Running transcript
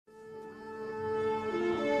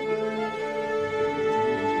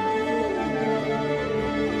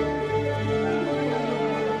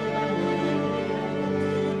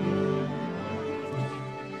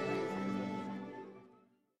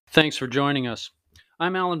Thanks for joining us.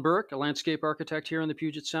 I'm Alan Burke, a landscape architect here in the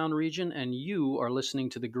Puget Sound region, and you are listening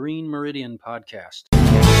to the Green Meridian podcast.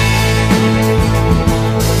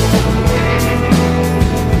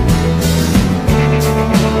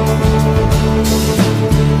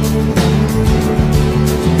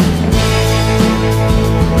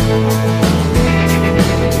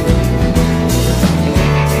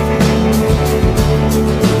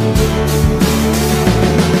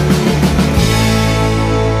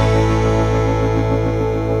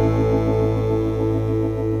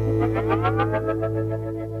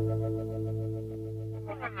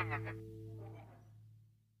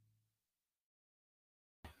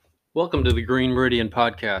 Welcome to the Green Meridian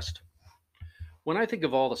podcast. When I think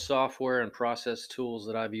of all the software and process tools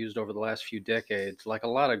that I've used over the last few decades, like a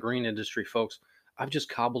lot of green industry folks, I've just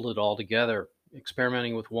cobbled it all together,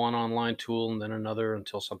 experimenting with one online tool and then another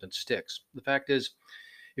until something sticks. The fact is,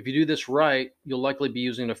 if you do this right, you'll likely be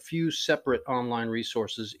using a few separate online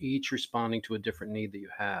resources, each responding to a different need that you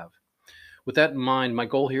have. With that in mind, my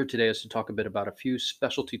goal here today is to talk a bit about a few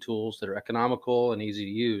specialty tools that are economical and easy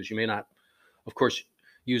to use. You may not, of course,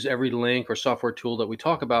 use every link or software tool that we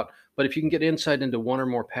talk about, but if you can get insight into one or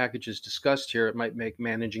more packages discussed here, it might make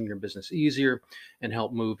managing your business easier and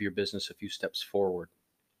help move your business a few steps forward.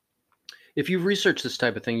 If you've researched this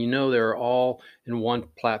type of thing, you know there are all-in-one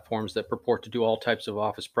platforms that purport to do all types of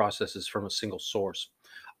office processes from a single source.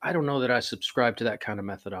 I don't know that I subscribe to that kind of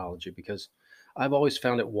methodology because I've always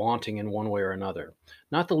found it wanting in one way or another.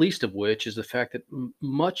 Not the least of which is the fact that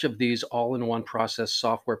much of these all-in-one process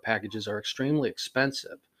software packages are extremely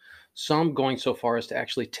expensive, some going so far as to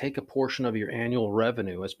actually take a portion of your annual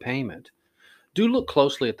revenue as payment. Do look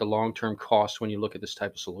closely at the long-term costs when you look at this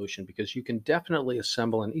type of solution because you can definitely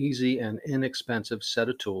assemble an easy and inexpensive set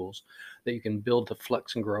of tools that you can build to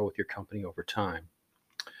flex and grow with your company over time.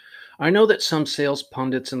 I know that some sales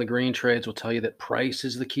pundits in the green trades will tell you that price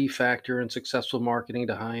is the key factor in successful marketing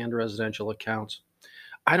to high-end residential accounts.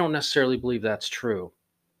 I don't necessarily believe that's true.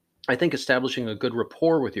 I think establishing a good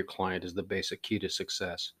rapport with your client is the basic key to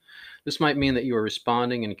success. This might mean that you are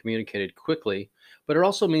responding and communicating quickly, but it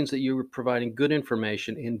also means that you are providing good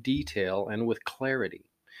information in detail and with clarity.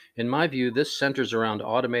 In my view, this centers around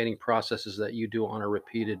automating processes that you do on a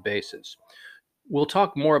repeated basis. We'll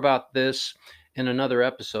talk more about this in another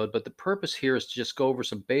episode, but the purpose here is to just go over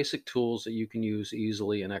some basic tools that you can use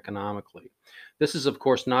easily and economically. This is, of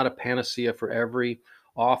course, not a panacea for every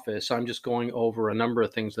office. I'm just going over a number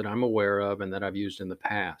of things that I'm aware of and that I've used in the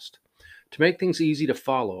past. To make things easy to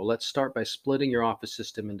follow, let's start by splitting your office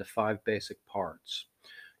system into 5 basic parts: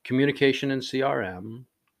 communication and CRM,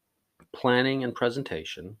 planning and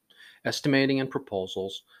presentation, estimating and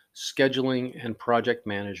proposals, scheduling and project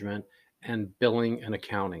management, and billing and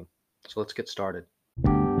accounting. So let's get started.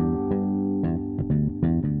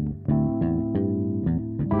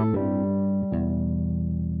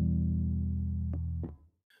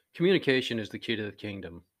 Communication is the key to the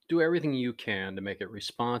kingdom. Do everything you can to make it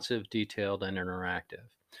responsive, detailed, and interactive.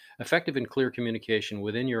 Effective and clear communication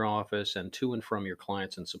within your office and to and from your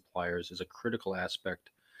clients and suppliers is a critical aspect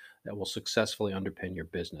that will successfully underpin your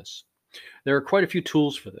business. There are quite a few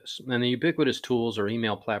tools for this, and the ubiquitous tools are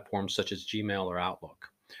email platforms such as Gmail or Outlook.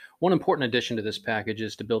 One important addition to this package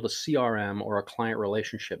is to build a CRM or a client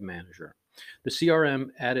relationship manager. The CRM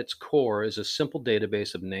at its core is a simple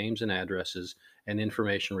database of names and addresses and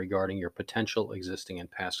information regarding your potential existing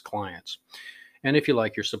and past clients, and if you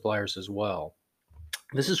like, your suppliers as well.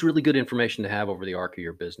 This is really good information to have over the arc of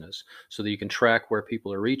your business so that you can track where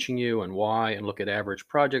people are reaching you and why, and look at average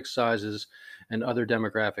project sizes and other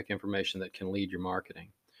demographic information that can lead your marketing.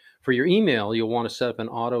 For your email, you'll want to set up an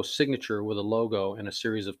auto signature with a logo and a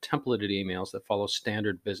series of templated emails that follow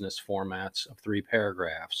standard business formats of 3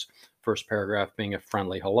 paragraphs. First paragraph being a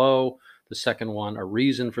friendly hello, the second one a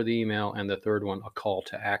reason for the email, and the third one a call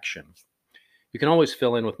to action. You can always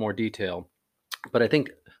fill in with more detail, but I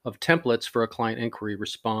think of templates for a client inquiry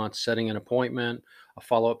response, setting an appointment, a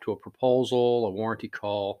follow-up to a proposal, a warranty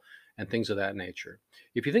call, and things of that nature.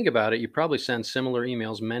 If you think about it, you probably send similar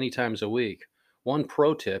emails many times a week. One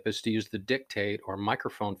pro tip is to use the dictate or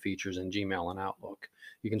microphone features in Gmail and Outlook.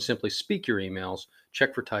 You can simply speak your emails,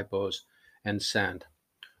 check for typos, and send.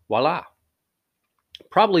 Voila!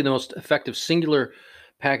 Probably the most effective singular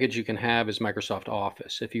package you can have is Microsoft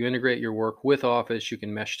Office. If you integrate your work with Office, you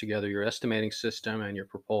can mesh together your estimating system and your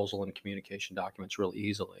proposal and communication documents real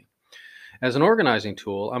easily. As an organizing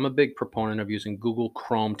tool, I'm a big proponent of using Google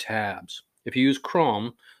Chrome tabs. If you use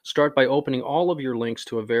Chrome, start by opening all of your links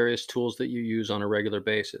to various tools that you use on a regular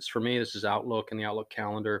basis. For me, this is Outlook and the Outlook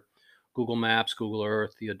calendar, Google Maps, Google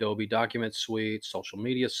Earth, the Adobe Document Suite, social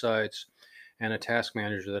media sites, and a task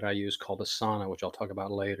manager that I use called Asana, which I'll talk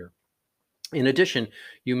about later. In addition,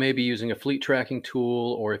 you may be using a fleet tracking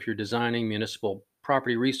tool, or if you're designing municipal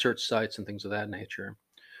property research sites and things of that nature.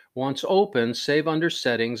 Once open, save under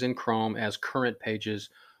Settings in Chrome as Current Pages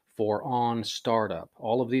for On Startup.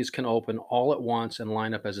 All of these can open all at once and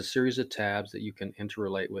line up as a series of tabs that you can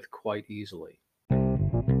interrelate with quite easily.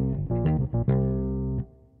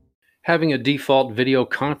 Having a default video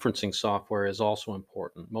conferencing software is also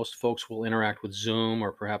important. Most folks will interact with Zoom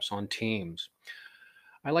or perhaps on Teams.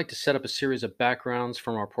 I like to set up a series of backgrounds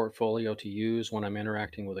from our portfolio to use when I'm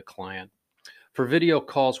interacting with a client. For video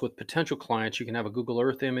calls with potential clients, you can have a Google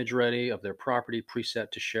Earth image ready of their property preset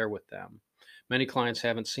to share with them. Many clients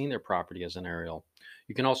haven't seen their property as an aerial.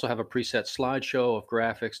 You can also have a preset slideshow of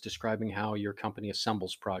graphics describing how your company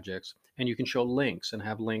assembles projects, and you can show links and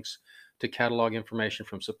have links to catalog information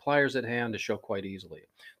from suppliers at hand to show quite easily.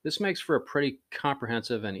 This makes for a pretty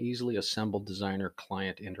comprehensive and easily assembled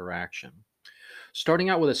designer-client interaction. Starting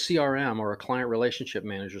out with a CRM or a client relationship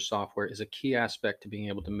manager software is a key aspect to being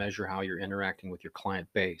able to measure how you're interacting with your client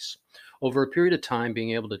base. Over a period of time,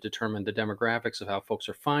 being able to determine the demographics of how folks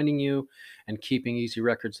are finding you and keeping easy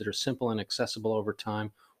records that are simple and accessible over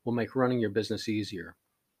time will make running your business easier.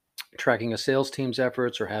 Tracking a sales team's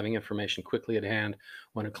efforts or having information quickly at hand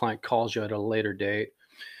when a client calls you at a later date,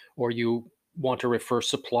 or you want to refer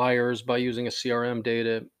suppliers by using a CRM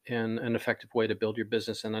data in an effective way to build your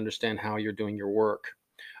business and understand how you're doing your work.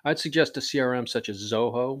 I'd suggest a CRM such as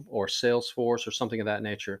Zoho or Salesforce or something of that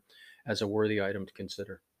nature as a worthy item to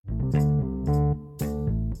consider.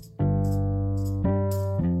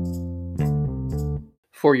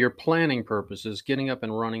 For your planning purposes, getting up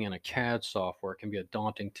and running in a CAD software can be a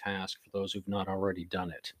daunting task for those who've not already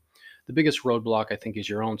done it. The biggest roadblock, I think, is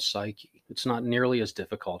your own psyche. It's not nearly as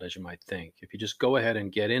difficult as you might think. If you just go ahead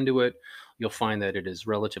and get into it, you'll find that it is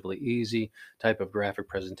relatively easy type of graphic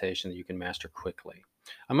presentation that you can master quickly.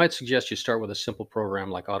 I might suggest you start with a simple program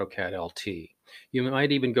like AutoCAD LT. You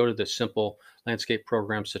might even go to the simple landscape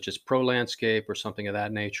programs such as ProLandscape or something of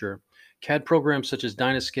that nature. CAD programs such as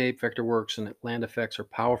Dynascape, Vectorworks, and Land Effects are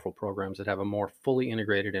powerful programs that have a more fully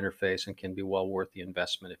integrated interface and can be well worth the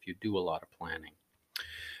investment if you do a lot of planning.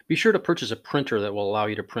 Be sure to purchase a printer that will allow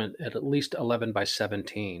you to print at least 11 by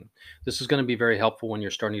 17. This is going to be very helpful when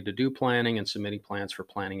you're starting to do planning and submitting plans for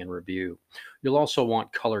planning and review. You'll also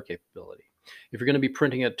want color capability. If you're going to be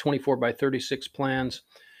printing at 24 by 36 plans,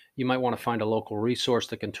 you might want to find a local resource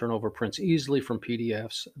that can turn over prints easily from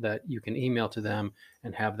PDFs that you can email to them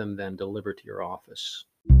and have them then delivered to your office.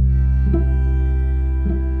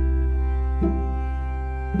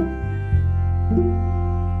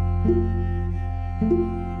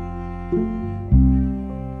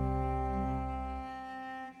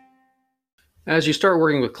 As you start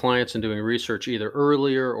working with clients and doing research either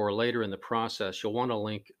earlier or later in the process, you'll want to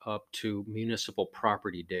link up to municipal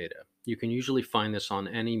property data. You can usually find this on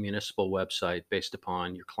any municipal website based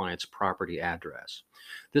upon your client's property address.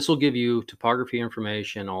 This will give you topography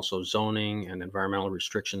information, also zoning and environmental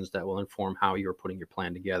restrictions that will inform how you're putting your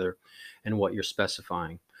plan together and what you're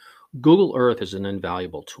specifying. Google Earth is an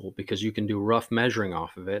invaluable tool because you can do rough measuring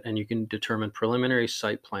off of it and you can determine preliminary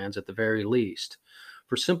site plans at the very least.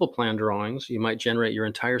 For simple plan drawings, you might generate your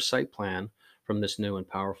entire site plan from this new and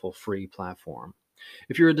powerful free platform.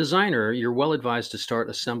 If you're a designer, you're well advised to start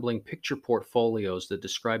assembling picture portfolios that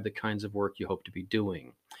describe the kinds of work you hope to be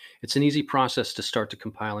doing. It's an easy process to start to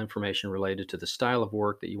compile information related to the style of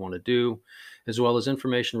work that you want to do, as well as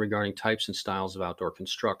information regarding types and styles of outdoor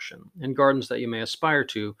construction and gardens that you may aspire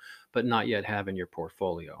to, but not yet have in your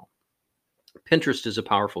portfolio. Pinterest is a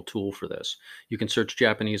powerful tool for this. You can search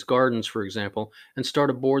Japanese gardens, for example, and start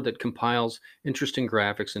a board that compiles interesting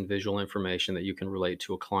graphics and visual information that you can relate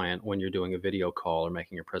to a client when you're doing a video call or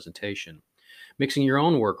making a presentation. Mixing your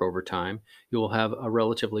own work over time, you will have a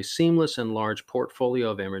relatively seamless and large portfolio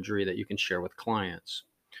of imagery that you can share with clients.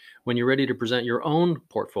 When you're ready to present your own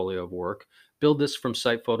portfolio of work, build this from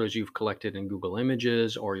site photos you've collected in Google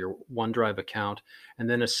Images or your OneDrive account, and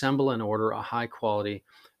then assemble and order a high-quality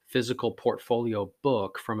physical portfolio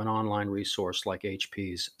book from an online resource like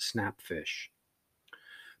HP's Snapfish.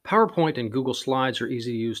 PowerPoint and Google Slides are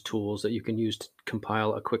easy-to-use tools that you can use to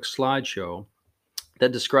compile a quick slideshow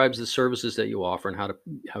that describes the services that you offer and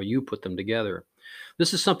how you put them together.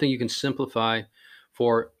 This is something you can simplify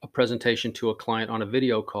for a presentation to a client on a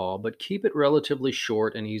video call, but keep it relatively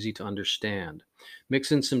short and easy to understand.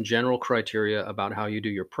 Mix in some general criteria about how you do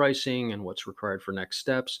your pricing and what's required for next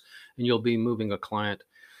steps, and you'll be moving a client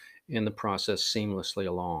in the process seamlessly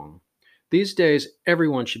along. These days,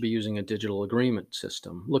 everyone should be using a digital agreement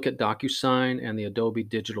system. Look at DocuSign and the Adobe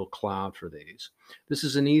Digital Cloud for these. This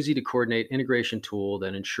is an easy to coordinate integration tool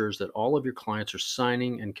that ensures that all of your clients are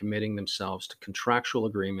signing and committing themselves to contractual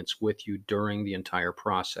agreements with you during the entire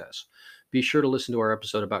process. Be sure to listen to our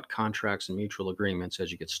episode about contracts and mutual agreements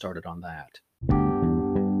as you get started on that.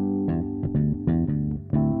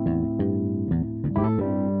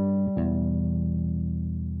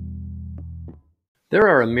 There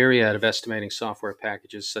are a myriad of estimating software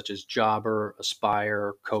packages such as Jobber,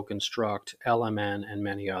 Aspire, CoConstruct, LMN, and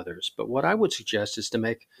many others. But what I would suggest is to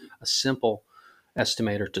make a simple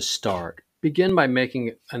estimator to start. Begin by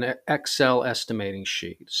making an Excel estimating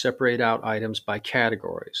sheet. Separate out items by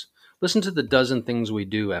categories. Listen to the Dozen Things We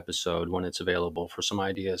Do episode when it's available for some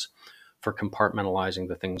ideas for compartmentalizing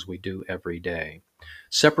the things we do every day.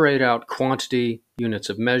 Separate out quantity, units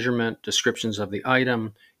of measurement, descriptions of the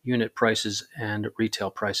item, unit prices, and retail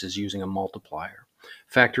prices using a multiplier.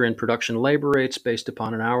 Factor in production labor rates based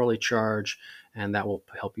upon an hourly charge, and that will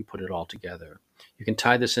help you put it all together. You can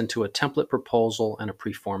tie this into a template proposal and a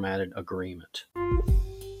pre-formatted agreement.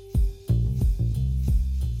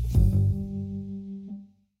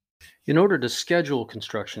 In order to schedule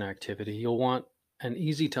construction activity, you'll want an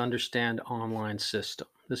easy to understand online system.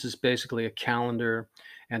 This is basically a calendar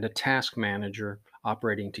and a task manager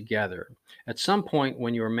operating together. At some point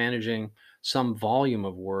when you are managing some volume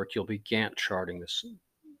of work, you'll be Gantt charting this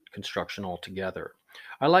construction altogether.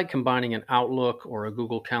 I like combining an Outlook or a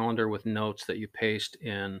Google Calendar with notes that you paste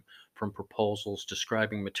in from proposals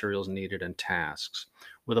describing materials needed and tasks.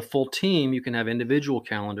 With a full team, you can have individual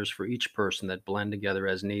calendars for each person that blend together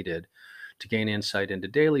as needed to gain insight into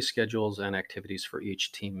daily schedules and activities for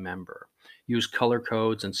each team member. Use color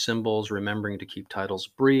codes and symbols, remembering to keep titles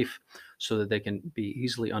brief so that they can be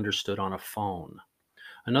easily understood on a phone.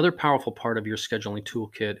 Another powerful part of your scheduling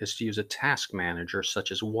toolkit is to use a task manager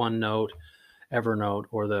such as OneNote, Evernote,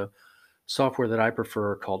 or the software that I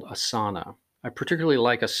prefer called Asana. I particularly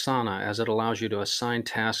like Asana as it allows you to assign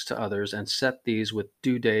tasks to others and set these with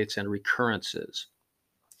due dates and recurrences.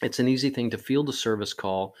 It's an easy thing to field a service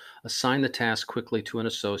call, assign the task quickly to an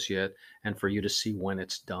associate, and for you to see when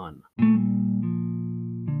it's done.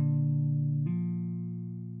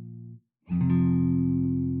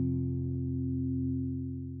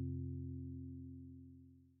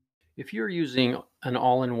 If you're using an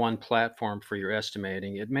all-in-one platform for your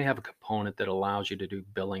estimating, it may have a component that allows you to do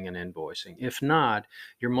billing and invoicing. If not,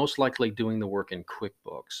 you're most likely doing the work in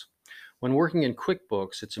QuickBooks. When working in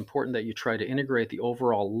QuickBooks, it's important that you try to integrate the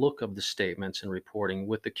overall look of the statements and reporting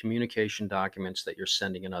with the communication documents that you're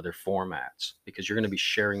sending in other formats, because you're going to be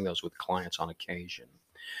sharing those with clients on occasion.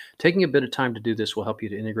 Taking a bit of time to do this will help you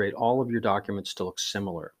to integrate all of your documents to look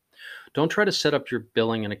similar. Don't try to set up your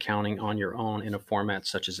billing and accounting on your own in a format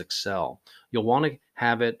such as Excel. You'll want to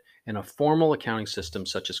have it in a formal accounting system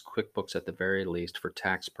such as QuickBooks at the very least for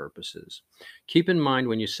tax purposes. Keep in mind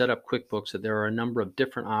when you set up QuickBooks that there are a number of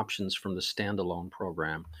different options from the standalone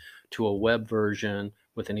program to a web version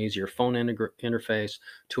with an easier phone interface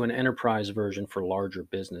to an enterprise version for larger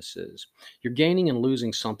businesses. You're gaining and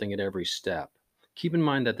losing something at every step. Keep in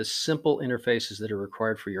mind that the simple interfaces that are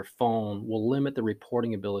required for your phone will limit the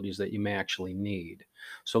reporting abilities that you may actually need.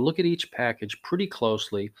 So look at each package pretty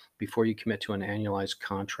closely before you commit to an annualized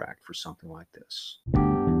contract for something like this.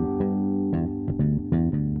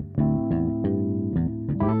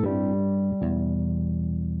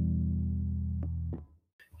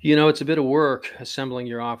 It's a bit of work assembling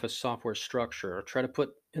your office software structure. Try to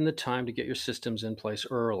put in the time to get your systems in place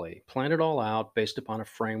early. Plan it all out based upon a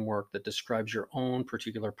framework that describes your own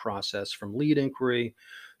particular process from lead inquiry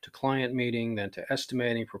to client meeting, then to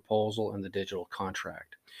estimating, proposal, and the digital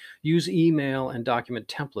contract. Use email and document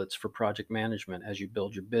templates for project management as you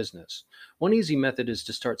build your business. One easy method is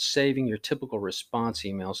to start saving your typical response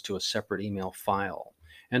emails to a separate email file.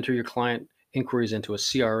 Enter your client inquiries into a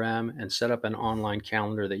CRM and set up an online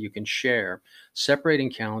calendar that you can share,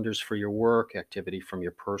 separating calendars for your work activity from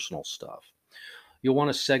your personal stuff. You'll want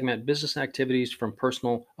to segment business activities from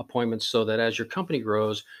personal appointments so that as your company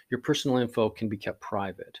grows, your personal info can be kept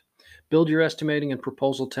private. Build your estimating and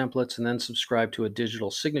proposal templates and then subscribe to a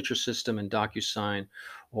digital signature system in DocuSign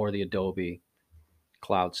or the Adobe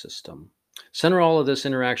Cloud system. Center all of this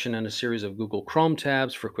interaction in a series of Google Chrome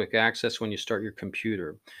tabs for quick access when you start your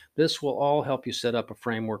computer. This will all help you set up a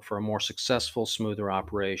framework for a more successful, smoother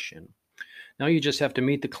operation. Now you just have to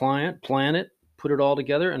meet the client, plan it, put it all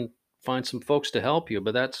together, and find some folks to help you,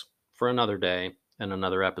 but that's for another day and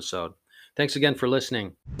another episode. Thanks again for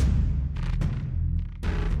listening.